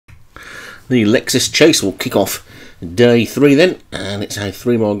The Lexus Chase will kick off day 3 then, and it's a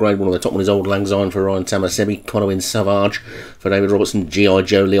 3-mile grade one. The top one is Old Lang Syne for Ryan Tamasebi, Conowin Savage for David Robertson, G.I.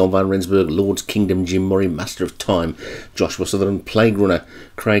 Joe, Leon Van Rensburg, Lord's Kingdom, Jim Murray, Master of Time, Joshua Sutherland, Plague Runner,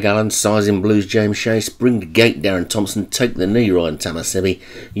 Craig Allen, Sizing Blues, James Shea, Spring to Gate, Darren Thompson, Take the Knee, Ryan Tamasebi,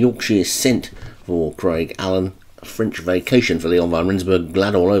 Yorkshire Scent for Craig Allen, French Vacation for Leon Van Rensburg,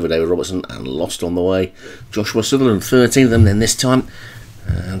 Glad All Over David Robertson, and Lost on the Way, Joshua Sutherland, 13 of them then this time,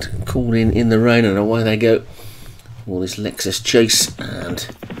 and called in the rain, and away they go. All this Lexus Chase, and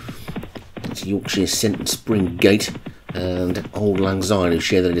it's Yorkshire Scent, Spring Gate, and Old Lang Syne who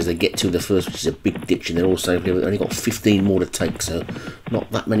share that as they get to the first, which is a big ditch, and they're also only got 15 more to take, so not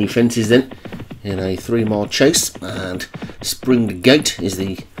that many fences then in a 3-mile chase. And Spring Gate is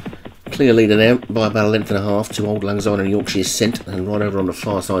the clear leader now by about a length and a half to Old Lang Syne and Yorkshire Scent, and right over on the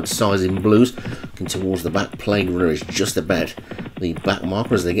far side, Sizing Blues, looking towards the back. Plague Runner is just about the back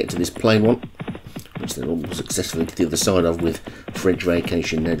marker as they get to this plain one, which they're all successfully to the other side of, with French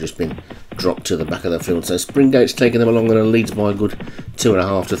Vacation now just been dropped to the back of the field. So Springgate's taking them along, and it leads by a good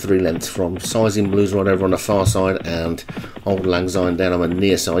 2.5 to 3 lengths from Sizing Blues right over on the far side and Old Lang Syne down on the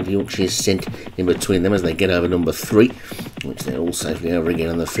near side. Yorkshire Scent in between them as they get over number 3, which they're all safely over again,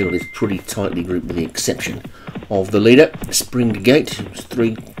 and the field is pretty tightly grouped with the exception of the leader, Springgate, who's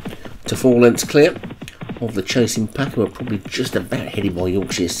 3 to 4 lengths clear of the chasing pack, who are probably just about headed by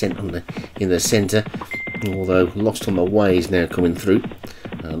Yorkshire Scent in the centre, although Lost on the Way is now coming through.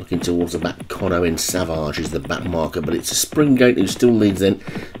 Looking towards the back, Conowin Savage is the back marker, but it's a Springgate who still leads then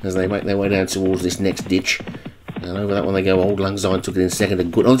as they make their way down towards this next ditch. And over that one they go. Old Lang Syne took it in second. A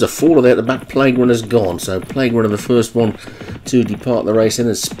good, there's a faller there at the back. Plague Runner's gone. So Plague Runner, the first one to depart the race, and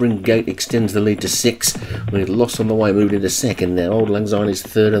as Springgate extends the lead to 6, with Lost on the Way moved into second. Now Old Lang Syne is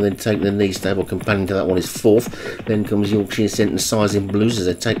third, and then Take the Knee, stable companion to that one, is 4th. Then comes Yorkshire Scent and Sizing Blues as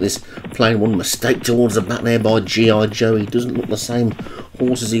they take this plain one. Mistake towards the back there by G.I. Joe. He doesn't look the same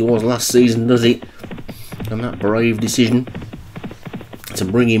horse as he was last season, does he? And that brave decision to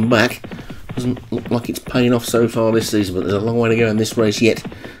bring him back doesn't look like it's paying off so far this season, but there's a long way to go in this race yet,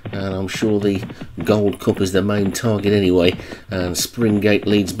 and I'm sure the Gold Cup is the main target anyway. And Springgate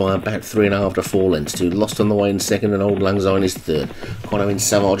leads by about 3.5 to 4 lengths to Lost on the Way in second, and Old Lang Syne is third. Conowin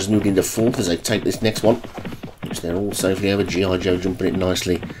Savage has moved into 4th as they take this next one, which they're all safely over. G.I. Joe jumping it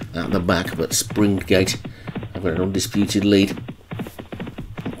nicely at the back, but Springgate have got an undisputed lead.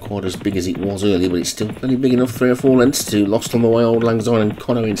 Quite as big as it was earlier, but it's still plenty big enough, 3 or 4 lengths to Lost on the Way, Old Lang Syne, and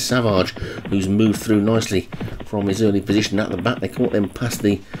Conowin Savage, who's moved through nicely from his early position at the back. They caught them past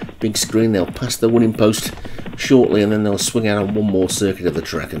the big screen. They'll pass the winning post shortly, and then they'll swing out on one more circuit of the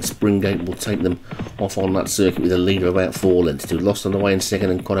track, and Springgate will take them off on that circuit with a lead of about 4 lengths to Lost on the Way in second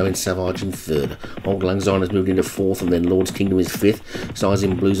and Conowin Savage in third. Old Lang Syne has moved into 4th, and then Lord's Kingdom is 5th.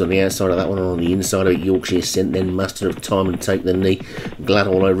 Sizing Blues on the outside of that one, and on the inside of it Yorkshire Scent, then Master of Time and Take the Knee. Glad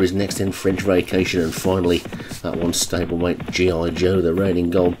All Over is next, then French Vacation, and finally that one stablemate G.I. Joe, the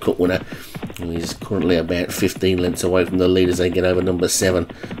reigning Gold Cup winner, who is currently about 15 lengths away from the lead as they get over number 7,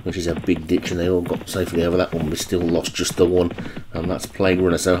 which is a big ditch, and they all got safely over that one, but still lost just the one, and that's Plague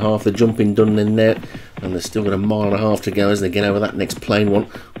Runner. So half the jumping done in there, and they've still got 1.5 miles to go as they get over that next plain one.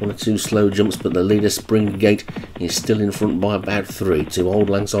 1 or 2 slow jumps, but the leader Springgate is still in front by about 3 to Old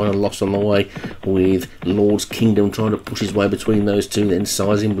Lang Syne and Lost on the Way, with Lord's Kingdom trying to push his way between those two. Then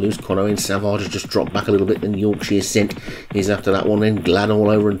Sizing Blues, Conowin Savage has just dropped back a little bit, then Yorkshire Scent is after that one, then Glad All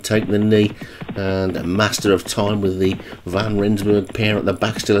Over and Take the Knee, and Master of Time with the Van Rensburg pair at the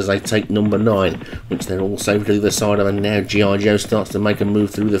back still as they take number 9, which they're all safe to the other side of, and now G.I. Joe starts to make a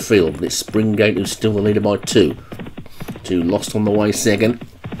move through the field, but it's Springgate who's still the leader by 2 to Lost on the Way second,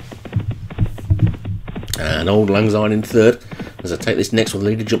 and Old Lang Syne in third as I take this next one. The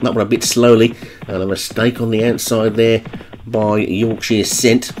leader jumped that one a bit slowly, and a mistake on the outside there by Yorkshire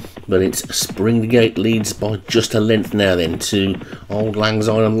Scent, but it's Springgate leads by just a length now then to Old Lang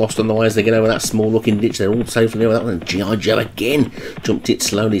Syne and Lost on the Way as they get over that small looking ditch. They're all safely over that one, and G.I. Joe again jumped it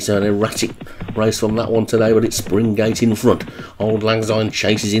slowly, so an erratic race from that one today, but it's Springgate in front. Old Lang Syne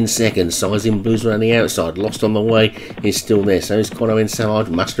chases in second, Sizing Blues around the outside. Lost on the Way is still there, so is Conowin Savage.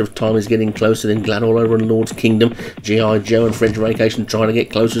 Master of Time is getting closer, then Glad All Over and Lord's Kingdom. G.I. Joe and French Vacation trying to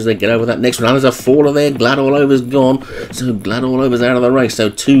get closer as they get over that next one, and there's a faller there. Glad All Over's gone, so Glad All Over's out of the race, so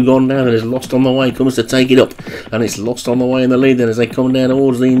 2 gone now, and as Lost on the Way comes to take it up, and it's Lost on the Way in the lead then as they come down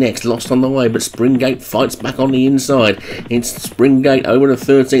towards the next. Lost on the Way, but Springgate fights back on the inside. It's Springgate over to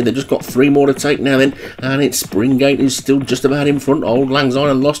 13. They've just got 3 more to overtake now then, and it's Springgate who's still just about in front. Old Lang Syne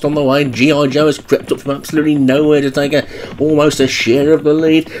and lost on the way. G.I. Joe has crept up from absolutely nowhere to take almost a share of the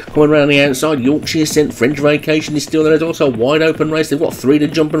lead. Coming around the outside, Yorkshire Scent, French Vacation is still there. It's also a wide open race. They've got 3 to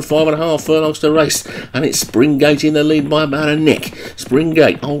jump and 5.5 furlongs to race, and it's Springgate in the lead by about a neck.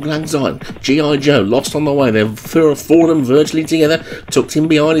 Springgate, Old Lang Syne, G.I. Joe lost on the way. They're 4 of them virtually together, tucked in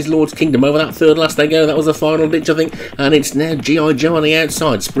behind his Lord's Kingdom. Over that third last they go. That was the final ditch, I think, and it's now G.I. Joe on the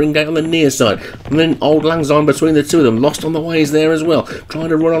outside, Springgate on the near side, and then Old Lang Syne between the two of them. Lost on the way is there as well, trying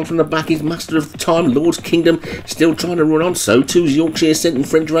to run on from the back. His Master of Time, Lord's Kingdom, still trying to run on. So too's Yorkshire Scent and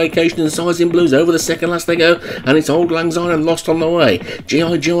French Vacation and Size in Blues. Over the second last they go, and it's Old Lang Syne and lost on the way.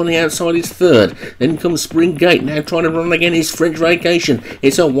 G.I. Joe on the outside is third. Then comes Springgate, now trying to run again his French Vacation.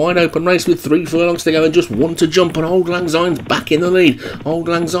 It's a wide open race with 3 furlongs to go and just 1 to jump, and Old Lang Syne's back in the lead. Old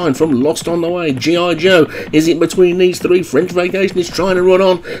Lang Syne from lost on the way. G.I. Joe is in between these 3. French Vacation is trying to run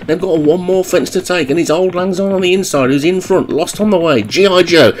on. They've got one more fence to take, and it's Old Lang Syne on the inside who's in front. Lost on the way. G.I.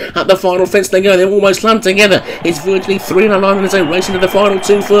 Joe at the final fence they go. They're almost land together. It's virtually 3.5 minutes out, racing to the final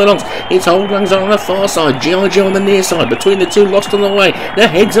 2 furlongs. It's Old Lang Syne on the far side, G.I. Joe on the near side. Between the two, lost on the way. The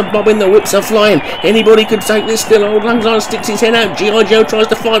heads are bobbing, the whips are flying. Anybody could take this still. Old Lang Syne sticks his head out. G.I. Joe tries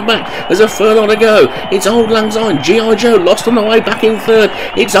to fight back. There's a furlong to go. It's Old Lang Syne. G.I. Joe lost on the way, back in third.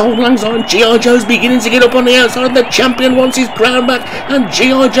 It's Old Lang Syne. G.I. Joe's beginning to get up on the outside. The champion wants his crown back, and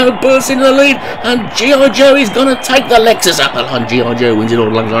G.I. Joe bursts into the lead, and G.I. Joe is going to take the Lexus up the line. G.I. Joe wins it.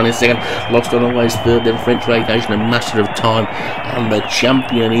 Old Lang Syne in second. Lost on the way is third. Then French Vacation and Master of Time, and the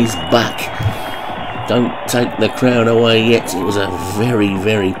champion is back. Don't take the crown away yet. It was a very,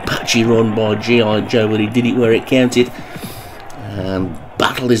 very patchy run by G.I. Joe, but he did it where it counted and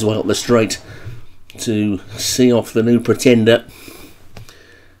battled his way up the straight to see off the new pretender.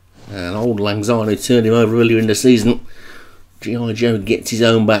 And Old Lang Syne, who turned him over earlier in the season, G.I. Joe gets his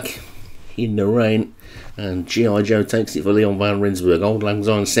own back in the rain, and G.I. Joe takes it for Leon van Rensburg. Old Lang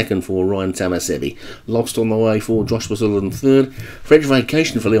Syne second for Ryan Tamasebi. Lost on the way for Joshua Sutherland third. French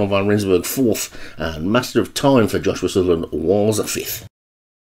Vacation for Leon van Rensburg fourth, and Master of Time for Joshua Sutherland was fifth.